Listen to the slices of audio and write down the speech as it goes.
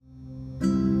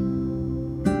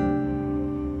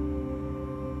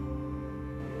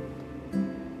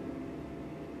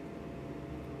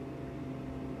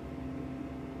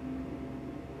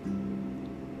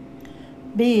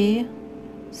Be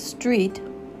street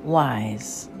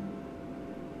wise.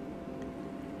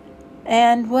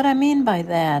 And what I mean by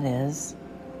that is,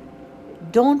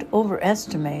 don't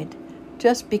overestimate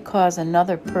just because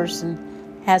another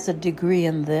person has a degree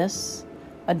in this,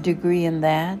 a degree in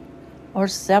that, or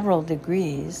several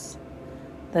degrees,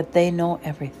 that they know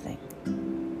everything.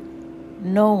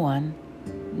 No one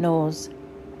knows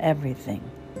everything.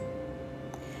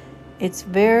 It's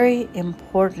very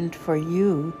important for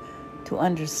you to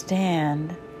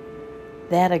understand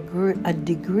that a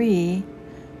degree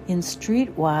in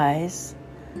streetwise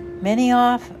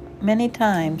many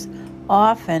times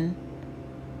often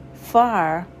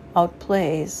far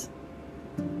outplays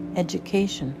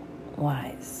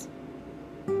education-wise.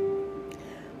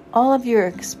 All of your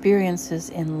experiences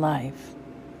in life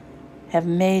have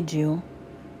made you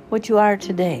what you are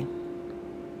today.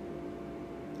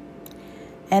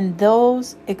 And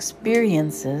those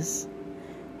experiences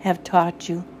have taught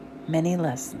you many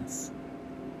lessons.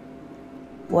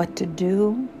 What to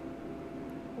do,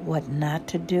 what not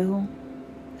to do,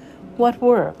 what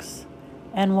works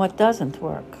and what doesn't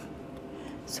work.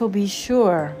 So be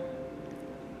sure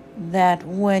that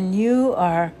when you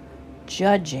are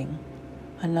judging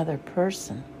another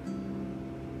person,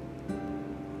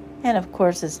 and of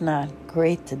course it's not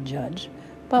great to judge,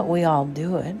 but we all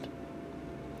do it.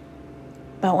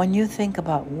 But when you think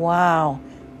about, wow,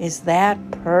 is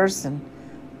that person,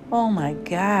 oh my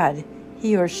God,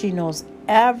 he or she knows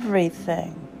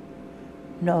everything.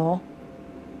 No,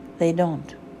 they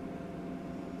don't.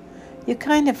 You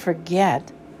kind of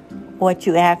forget what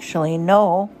you actually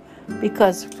know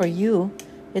because for you,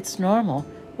 it's normal.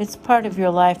 It's part of your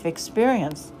life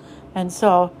experience. And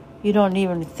so you don't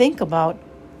even think about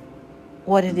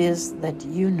what it is that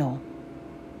you know.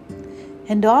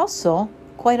 And also,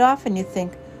 quite often you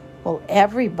think, well,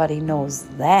 everybody knows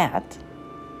that.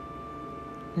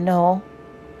 No,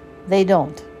 they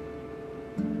don't.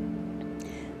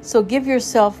 So give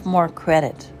yourself more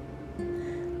credit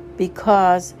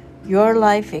because your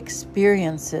life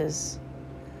experiences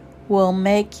will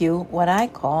make you what I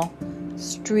call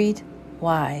street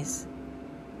wise.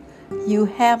 You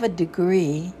have a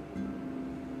degree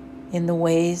in the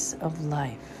ways of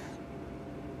life.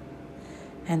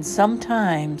 And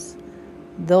sometimes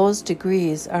those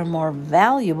degrees are more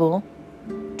valuable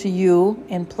to you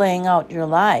in playing out your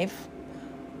life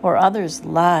or others'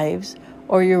 lives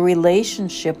or your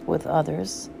relationship with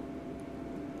others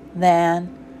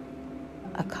than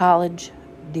a college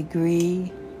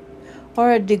degree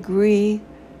or a degree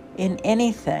in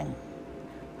anything.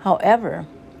 However,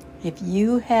 if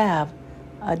you have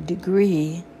a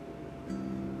degree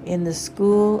in the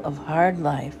school of hard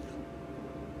life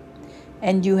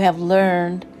and you have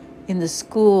learned in the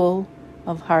school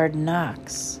of hard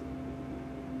knocks,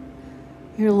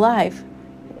 your life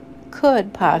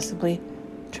could possibly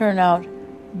turn out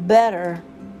better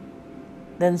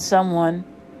than someone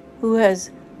who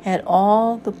has had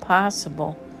all the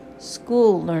possible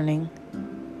school learning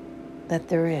that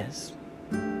there is.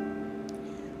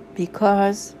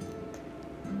 Because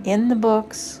in the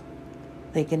books,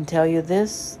 they can tell you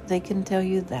this, they can tell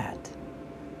you that,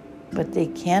 but they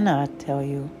cannot tell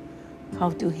you how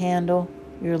to handle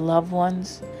your loved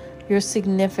ones, your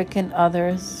significant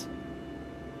others,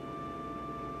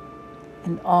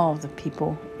 and all the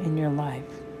people in your life.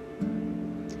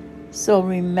 So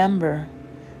remember,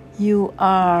 you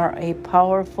are a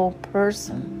powerful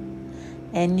person,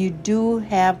 and you do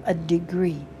have a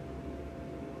degree.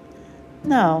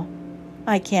 Now,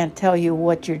 I can't tell you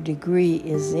what your degree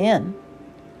is in,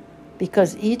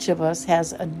 because each of us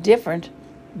has a different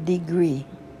degree.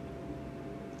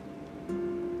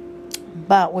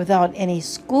 But without any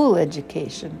school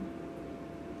education,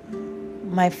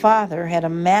 my father had a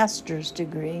master's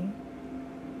degree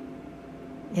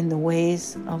in the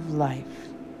ways of life.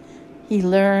 He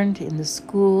learned in the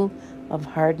school of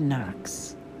hard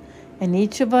knocks. And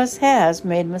each of us has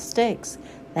made mistakes.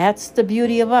 That's the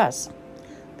beauty of us.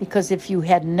 Because if you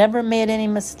had never made any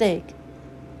mistake,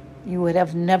 you would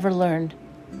have never learned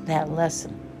that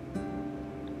lesson.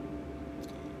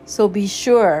 So be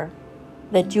sure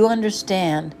that you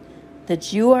understand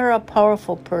that you are a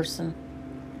powerful person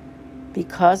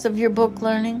because of your book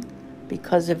learning,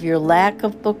 because of your lack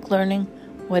of book learning,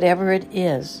 whatever it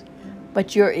is.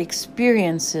 But your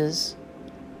experiences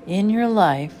in your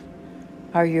life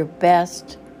are your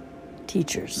best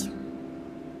teachers.